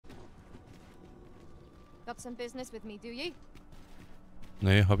Got some business with me, do you?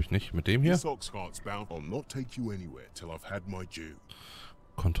 Nee, habe ich nicht. Mit dem hier?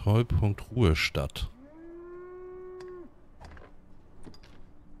 Kontrollpunkt Ruhestadt.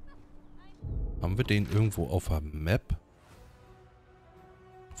 Haben wir den irgendwo auf der Map?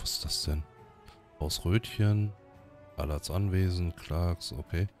 Was ist das denn? Aus Rötchen. Ballards Anwesen. Clarks,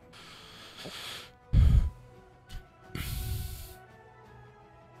 okay.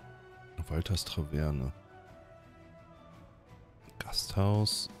 Walters Traverne.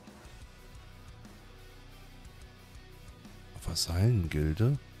 Gasthaus.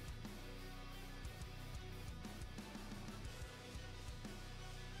 Vasallengilde.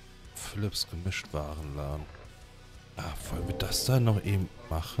 Philips Gemischtwarenladen. Ah, wollen wir das da noch eben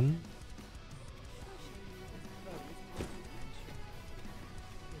machen?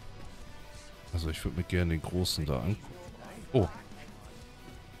 Also ich würde mir gerne den großen da angucken. Oh.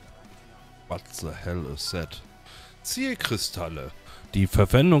 What the hell is that? Zielkristalle. Die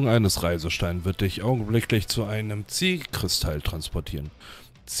Verwendung eines Reisesteins wird dich augenblicklich zu einem Zielkristall transportieren.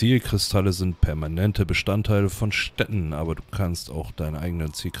 Zielkristalle sind permanente Bestandteile von Städten, aber du kannst auch deine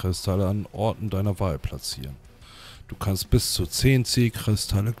eigenen Zielkristalle an Orten deiner Wahl platzieren. Du kannst bis zu 10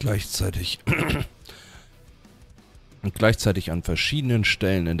 Zielkristalle gleichzeitig an verschiedenen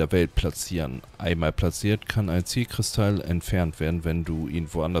Stellen in der Welt platzieren. Einmal platziert kann ein Zielkristall entfernt werden, wenn du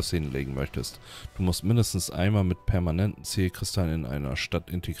ihn woanders hinlegen möchtest. Du musst mindestens einmal mit permanenten Zielkristallen in einer Stadt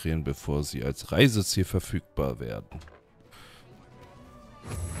integrieren, bevor sie als Reiseziel verfügbar werden.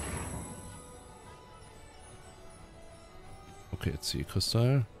 Okay,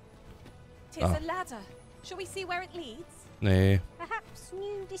 Zielkristall. Ah. Nee. Perhaps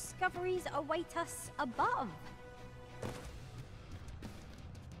new discoveries await us above.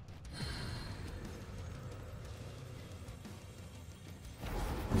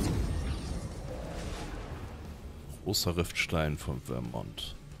 Großer Riftstein von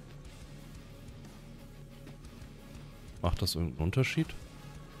Vermont. Macht das irgendeinen Unterschied?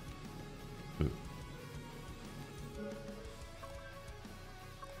 Nö.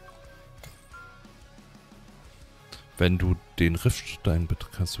 Wenn du den Riftstein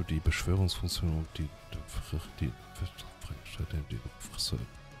kannst du die Beschwörungsfunktion und die Frisse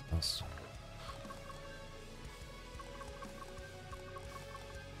hast.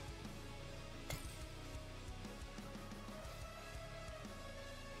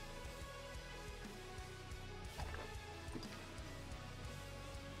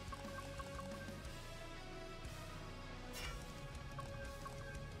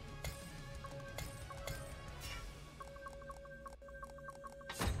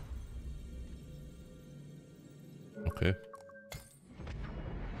 Okay.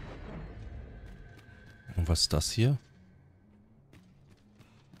 Und was ist das hier?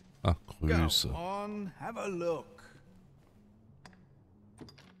 Ah, Grüße.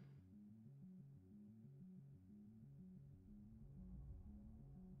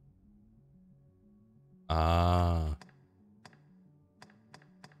 Ah.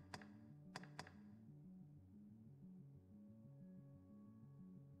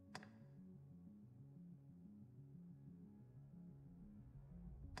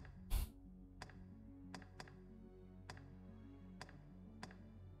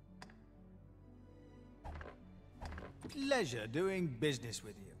 Pleasure doing business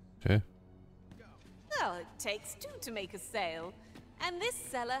with you. Okay. Well, it takes two to make a sale, and this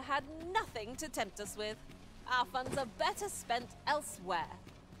seller had nothing to tempt us with. Our funds are better spent elsewhere.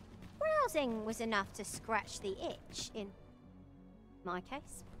 Browsing was enough to scratch the itch in my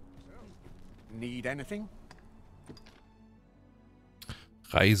case. Need anything?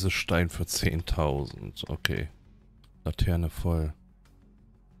 Reisestein für 10.000. Okay. Laterne voll.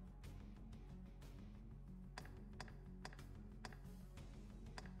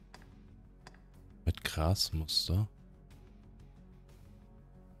 Mit Grasmuster.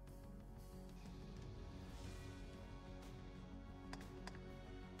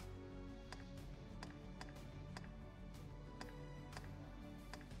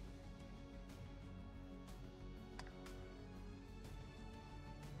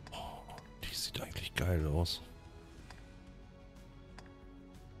 Oh, die sieht eigentlich geil aus.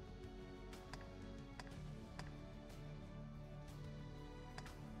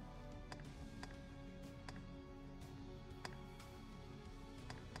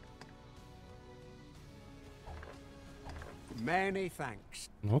 Many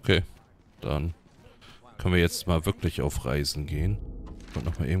thanks. Okay, dann können wir jetzt mal wirklich auf Reisen gehen. Und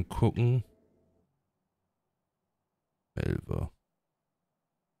noch mal eben gucken. Elver.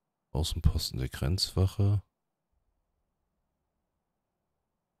 Außenposten der Grenzwache.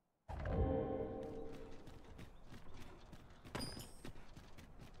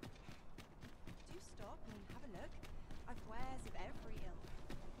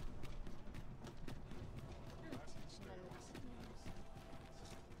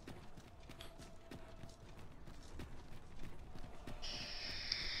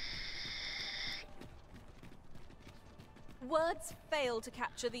 Words fail to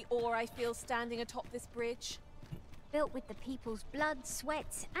capture the awe I feel standing atop this bridge. Built with the people's blood,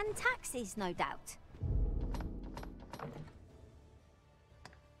 sweat, and taxes, no doubt.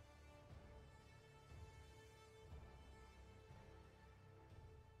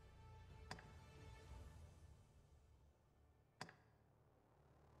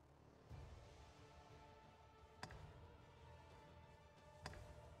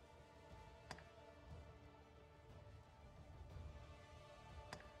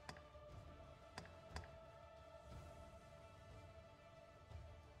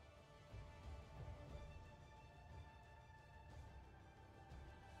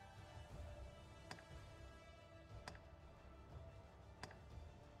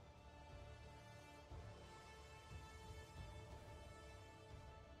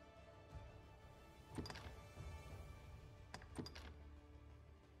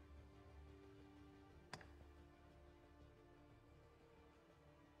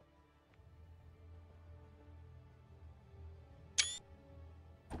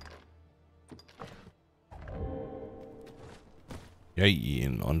 Ja,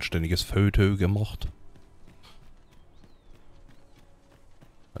 ein anständiges Foto gemacht.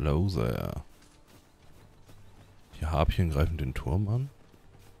 Hallo, sehr. Die Harpien greifen den Turm an.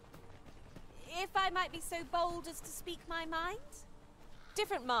 If I might be so bold as to speak my mind?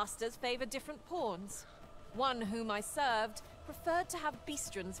 Different masters favor different pawns. One whom I served preferred to have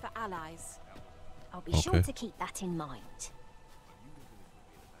beastrons for allies. I'll be sure to keep that in mind.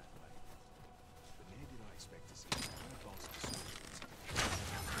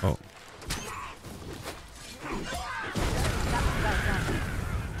 Oh.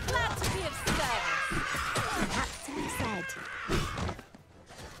 Glad to be of service. Captain said.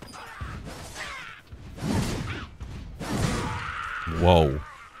 Wow.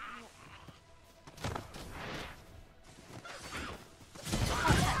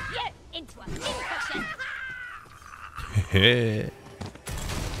 Yeah, into a infection. Hehe.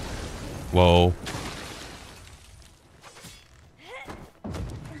 Wow.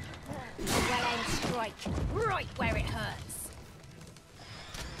 Right where it hurts.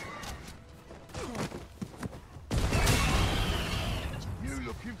 You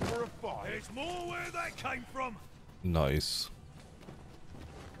looking for a fight? There's more where that came from. Nice.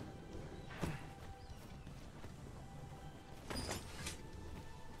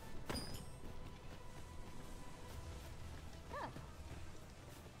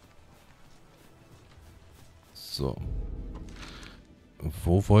 So.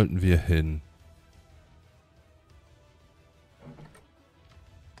 Wo wollten wir hin?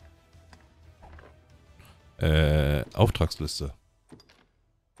 Auftragsliste.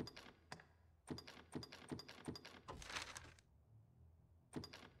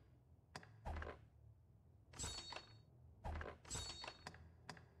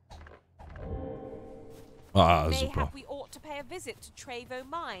 Ah, super. Mayhap we ought to pay a visit to Trevo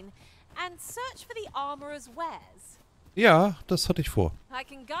Mine and search for the armorer's wares. Ja, das hatte ich vor. I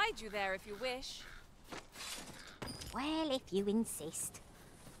can guide you there if you wish. Well, if you insist.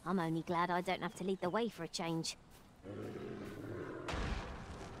 I'm only glad I don't have to lead the way for a change.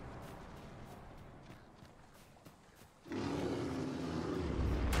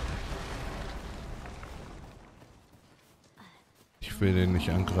 Ich will den nicht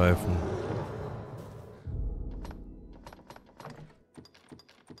angreifen.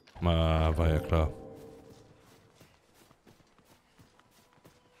 War ja klar.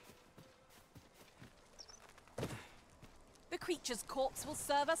 The creature's corpse will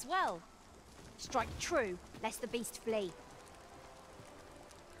serve us well. Strike true, lest the beast flee.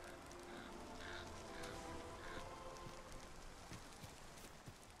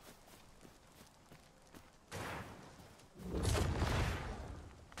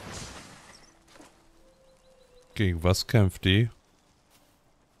 Gegen was kämpft die?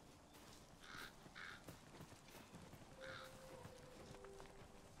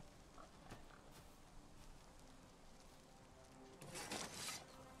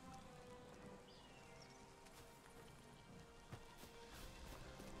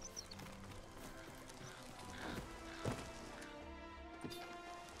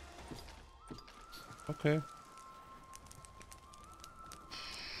 Okay.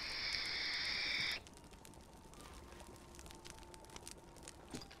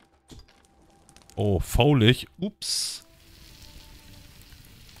 Oh, faulig. Ups.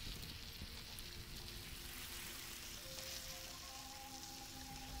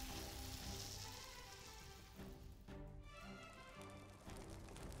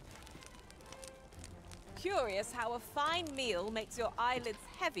 Curious how a fine meal makes your eyelids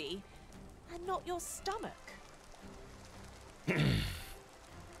heavy and not your stomach.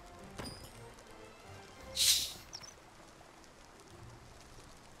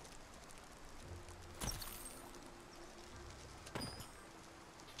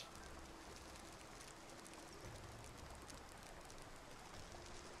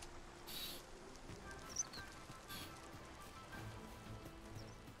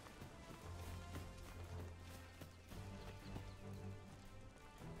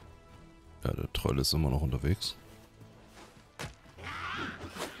 Ja, der Troll ist immer noch unterwegs.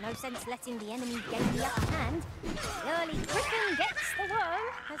 No sense letting the enemy gain the upper hand. The early griffin gets the worm,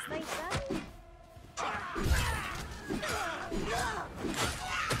 as they say.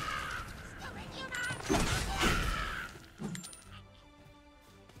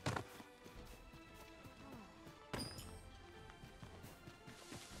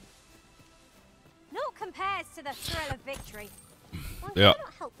 Naught compares to the thrill of victory. One Ja.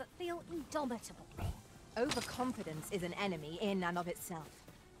 cannot help but feel indomitable. Overconfidence is an enemy in and of itself.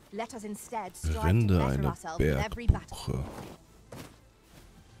 Let us instead strive to Rinde better eine ourselves in every battle. Bergbuche.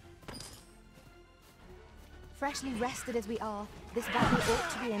 Freshly rested as we are, this battle ought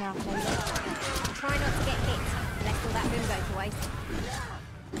to be in our favor. Try not to get hit, lest all that room go to waste.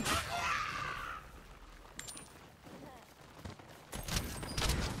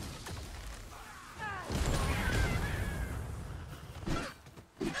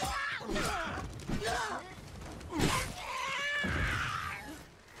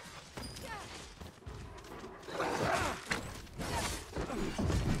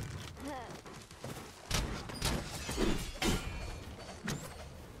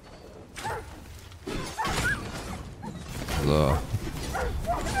 So.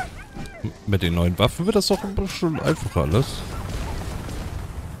 Mit den neuen Waffen wird das doch schon einfacher alles.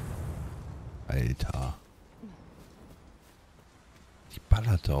 Alter. Die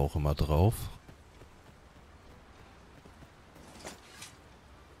ballert da auch immer drauf.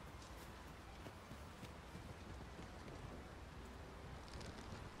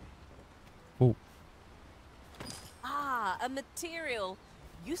 Oh. Ah, a material.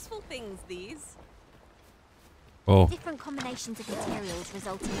 Useful things, these. Oh. Different combinations of materials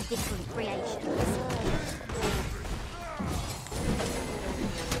result in different creations.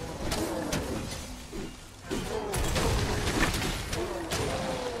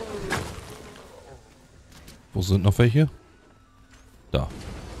 Wo sind noch welche? Da.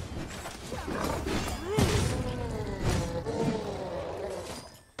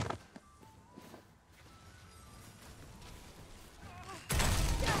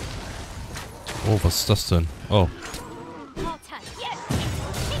 Oh, was ist das denn? Oh.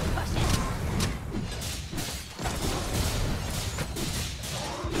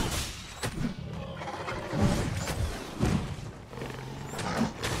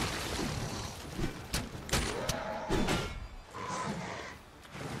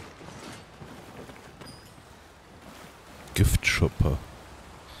 Giftschuppe.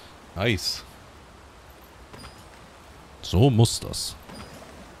 Nice. So muss das.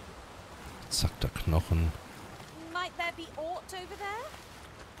 Zack, der Knochen. Might there be aught over there?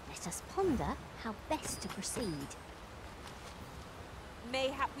 Let us ponder how best to proceed.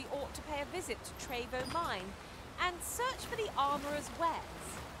 Mayhap we ought to pay a visit to E009 and search for the armorer's wares.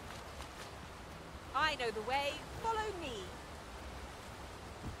 I know the way. Follow me.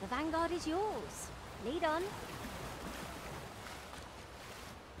 The vanguard is yours. Lead on.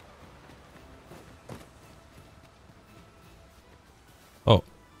 Oh.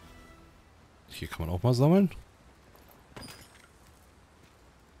 Hier kann man auch mal sammeln.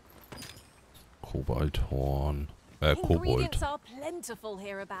 Kobalthorn. Kobold. Ingredients are plentiful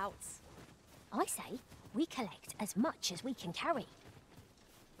hereabouts. I say we collect as much as we can carry.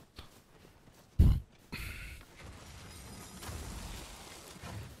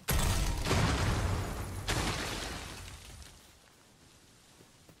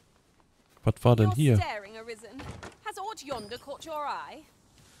 Was war denn Your hier? staring arisen. Has aught yonder caught your eye?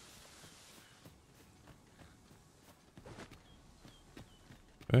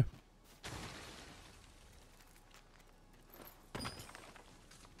 Okay.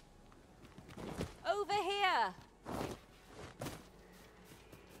 Over here.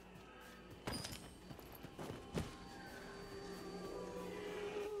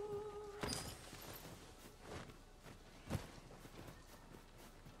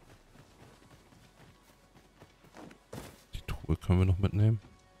 Die Truhe können wir noch mitnehmen.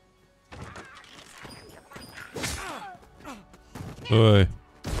 Ui.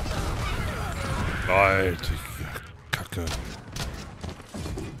 Alter, Kacke.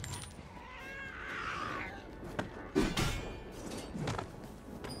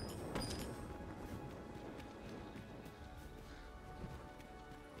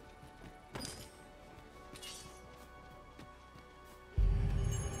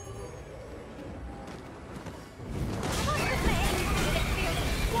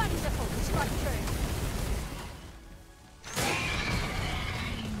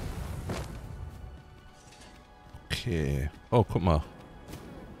 Oh, guck mal.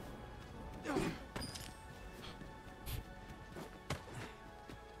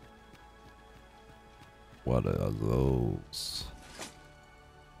 What are those?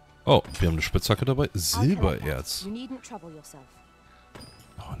 Oh, wir haben eine Spitzhacke dabei. Silbererz. You needn't trouble yourself.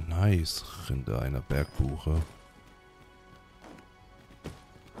 Oh, nice. Rinde einer Bergbuche.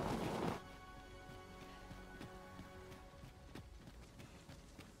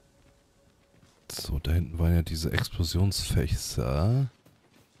 So, da hinten waren ja diese Explosionsfächer.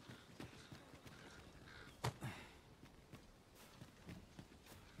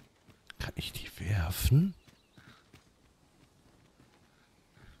 Kann ich die werfen?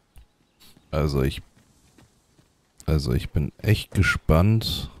 Also ich bin echt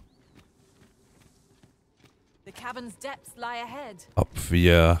gespannt, The cavern's depths lie ahead. ob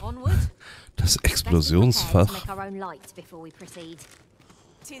wir Onward. das Best be prepared to Explosionsfach... make our own light before we proceed.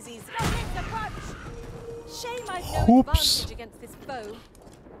 Tizzy's approach. Shame I've no Hups. advantage against this foe.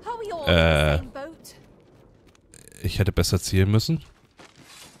 Are we all in the same boat? Ich hätte besser zielen müssen.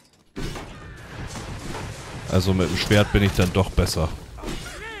 Also mit dem Schwert bin ich dann doch besser.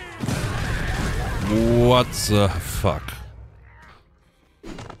 What the fuck?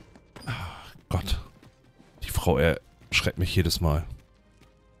 Ach Gott. Die Frau erschreckt mich jedes Mal.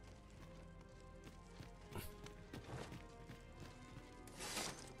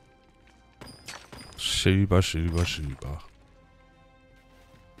 Schilber, Schilber, Schilber.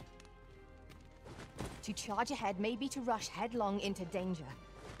 To charge ahead may be to rush headlong into danger.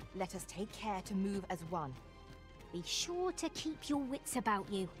 Let us take care to move as one. Be sure to keep your wits about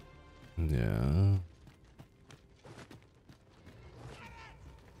you. Ja.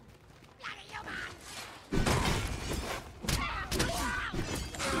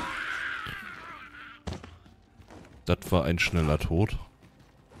 Das war ein schneller Tod.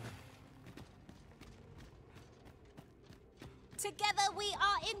 Together we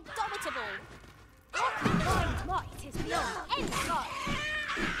are indomitable. Combined might is beyond any thought.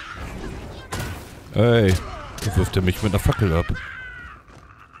 Ey, da wirft er mich mit einer Fackel ab.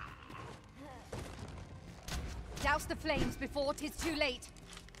 Douse the flames before 'tis too late.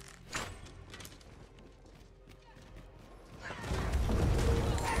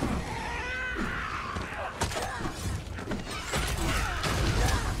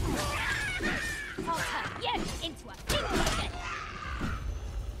 I'll turn you into a thing.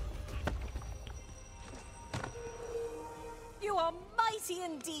 You are mighty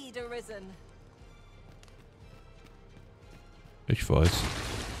indeed, Arisen. Ich weiß.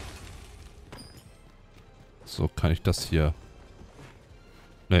 So, kann ich das hier...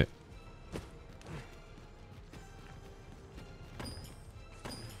 Nee.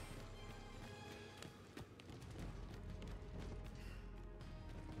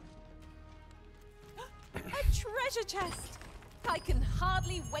 A treasure chest. I can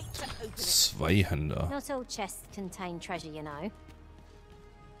hardly wait to open it. Zweihänder. Not all chests contain treasure, you know.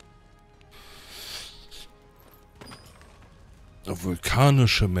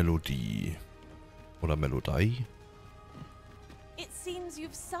 Vulkanische Melodie. Oder Melodie? It seems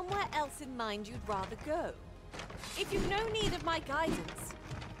you've somewhere else in mind you'd rather go. If you've no need of my guidance,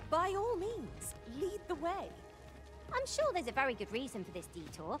 by all means, lead the way. I'm sure there's a very good reason for this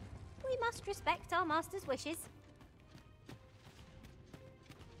detour. We must respect our master's wishes.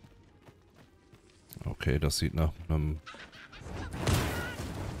 Okay, das sieht nach einem...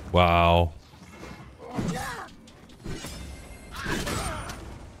 Wow.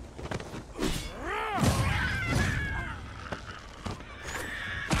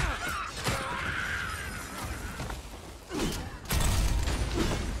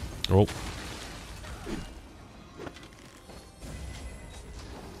 Oh.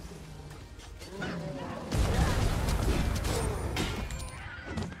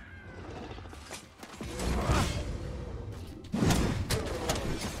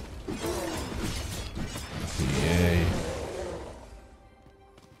 Yay.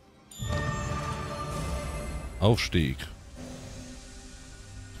 Aufstieg.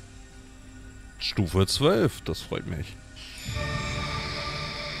 Stufe 12, das freut mich.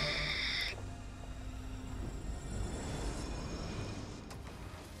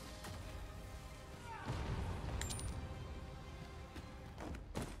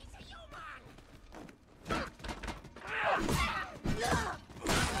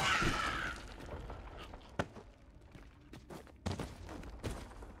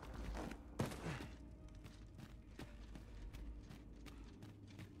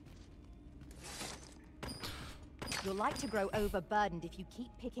 You'll like to grow overburdened if you keep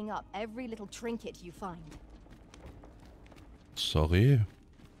picking up every little trinket you find. Sorry.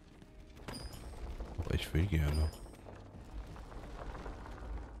 Aber ich will gerne.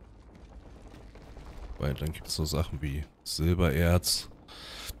 Weil dann gibt es so Sachen wie Silbererz.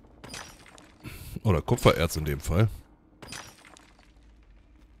 Oder Kupfererz in dem Fall.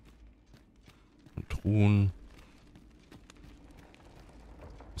 Und Truhen.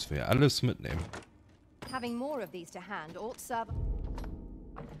 Das wir ja alles mitnehmen. Having more of these to hand ought serve.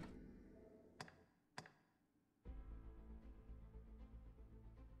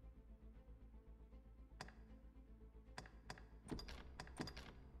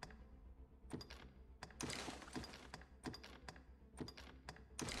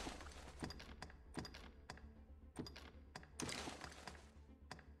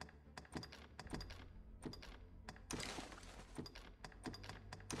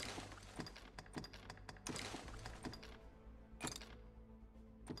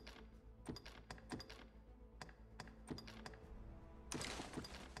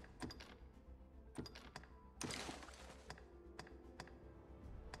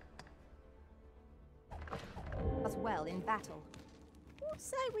 Well in battle. What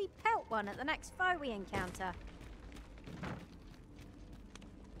say we pelt one at the next foe we encounter?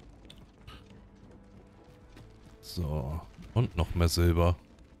 So, und noch mehr Silber.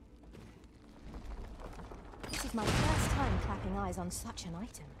 This is my first time clapping eyes on such an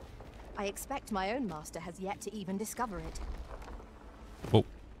item. I expect my own master has yet to even discover it. Oh.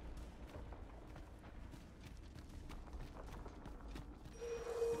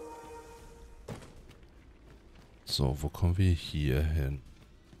 So, wo kommen wir hier hin?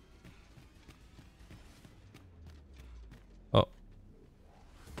 Oh.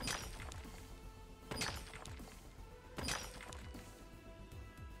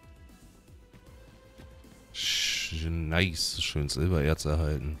 Nice, schön Silbererz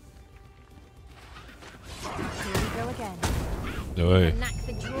erhalten. Here we go again. Oi. Knack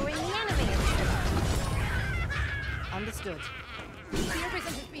for drawing the enemy. Understood. The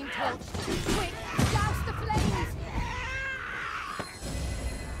arisen has been torched. Quick, douse the flames!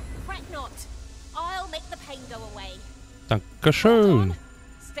 Fret not. I'll make the pain go away. Dankeschön.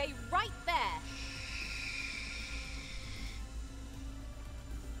 Stay right there.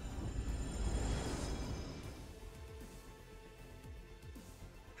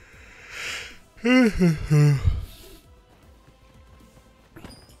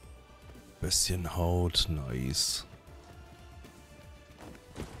 Bisschen Haut, nice.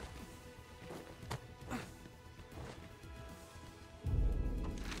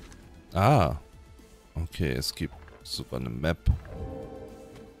 Ah. Okay, es gibt sogar eine Map.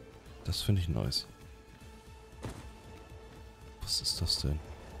 Das finde ich nice. Was ist das denn?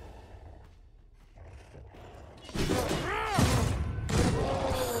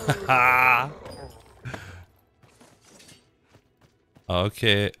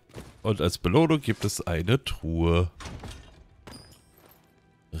 Okay. Und als Belohnung gibt es eine Truhe.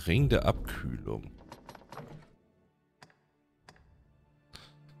 Ring der Abkühlung.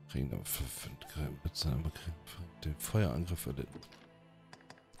 Ring der mit seinem den Feuerangriff erlitten.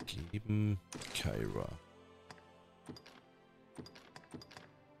 Geben Kyra.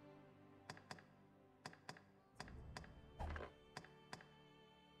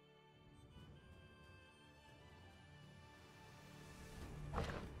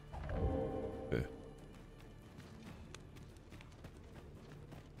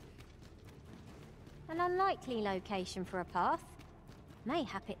 An unlikely location for a path.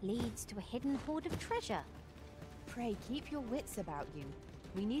 Mayhap it leads to a hidden hoard of treasure. Pray keep your wits about you.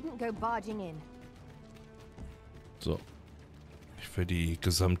 We needn't go barging in. So. Ich will die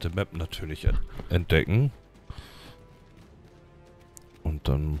gesamte Map natürlich entdecken. Und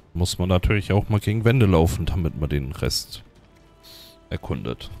dann muss man natürlich auch mal gegen Wände laufen, damit man den Rest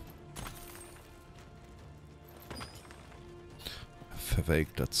erkundet.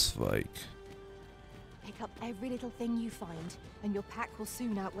 Verwelkter Zweig. Pick up every little thing you find, and your pack will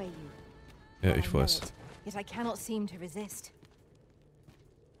soon outweigh you. Ja, I ich know weiß. it, yet I cannot seem to resist.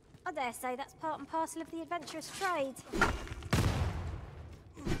 I dare say that's part and parcel of the adventurous trade.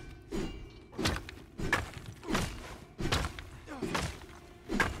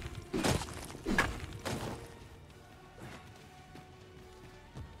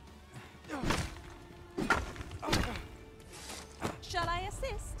 Shall I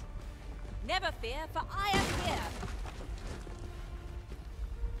assist? Never fear, for I am here.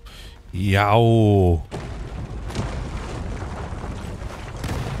 Jau.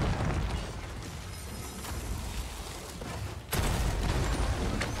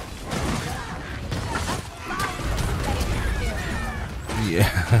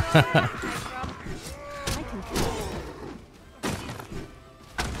 Yeah.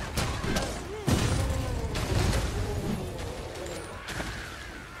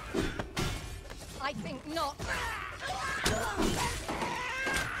 I I think not.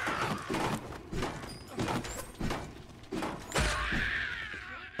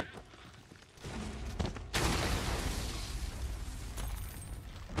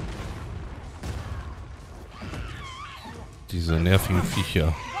 Diese nervigen Viecher.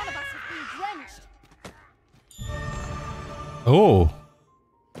 One of us has been drenched. Oh.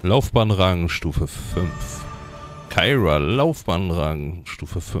 Laufbahnrang Stufe 5. Kyra, Laufbahnrang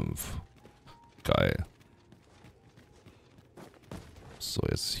Stufe 5. Geil. So,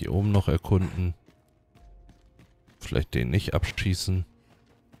 jetzt hier oben noch erkunden. Vielleicht den nicht abschießen.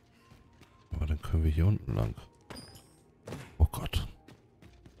 Aber dann können wir hier unten lang. Oh Gott.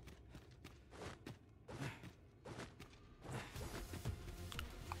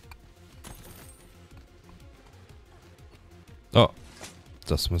 Oh,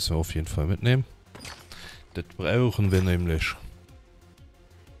 das müssen wir auf jeden Fall mitnehmen. Das brauchen wir nämlich.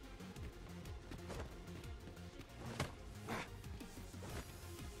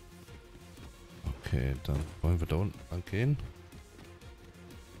 Okay, dann wollen wir da unten lang gehen.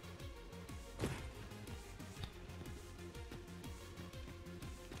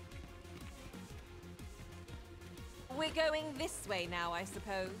 We're going this way now, I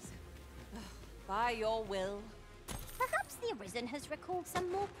suppose. By your will. Perhaps the Arisen has recalled some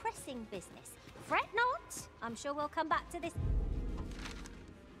more pressing business. Fret not. I'm sure we'll come back to this.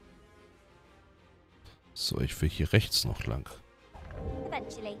 So, ich will hier rechts noch lang.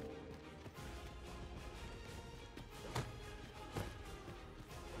 Eventually.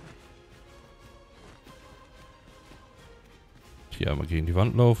 Hier einmal gegen die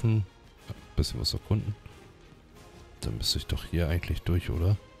Wand laufen. Ein bisschen was erkunden. Dann müsste ich doch hier eigentlich durch,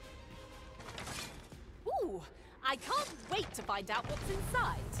 oder? Ooh, I can't wait to find out what's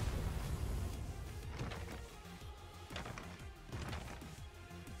inside.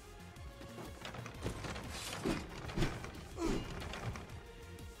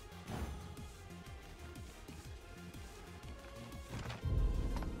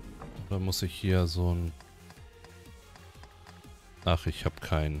 Oder muss ich hier so ein... Ach, ich habe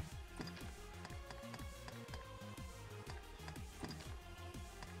keinen.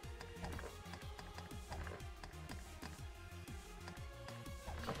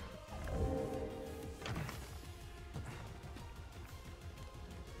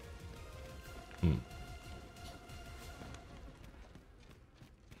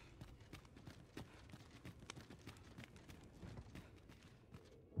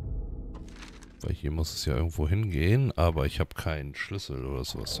 Weil hier muss es ja irgendwo hingehen, aber ich habe keinen Schlüssel oder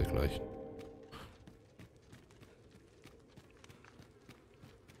sowas dergleichen.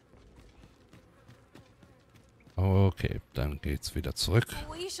 Okay, dann geht's wieder zurück.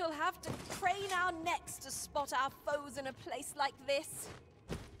 We shall have to crane our necks to spot our foes in a place like this.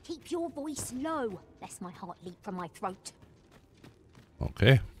 Keep your voice low, lest my heart leap from my throat.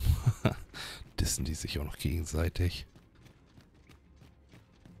 Okay. Dissen die sich auch noch gegenseitig.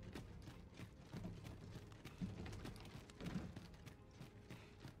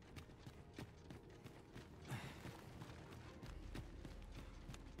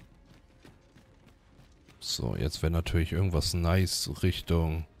 So, jetzt wäre natürlich irgendwas nice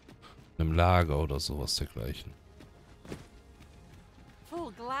Richtung einem Lager oder sowas dergleichen.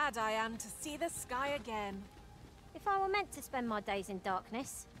 Full glad I am to see the sky again. If I were meant to spend my days in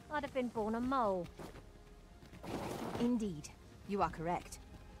darkness, I'd have been born a mole. Indeed, you are correct.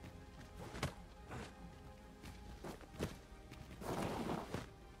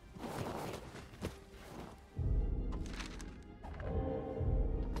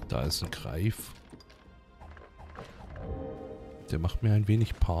 Da ist ein Greif. Der macht mir ein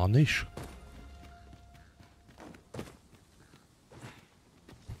wenig panisch.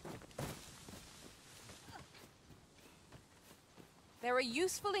 There are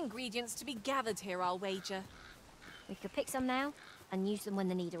useful ingredients to be gathered here, I'll wager. We could pick some now and use them when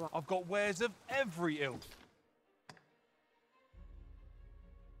the need arises. I've got wares of every ilk.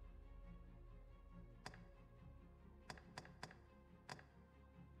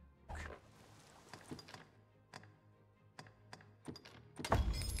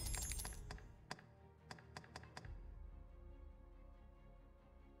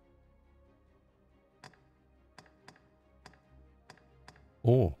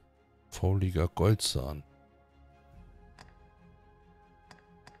 Oh, fauliger Goldzahn.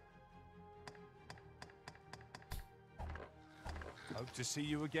 Hope to see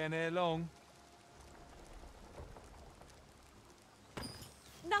you again ere long.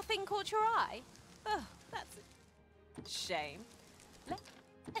 Nothing caught your eye? Oh, that's a shame.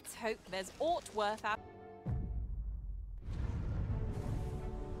 Let's hope there's aught worth out.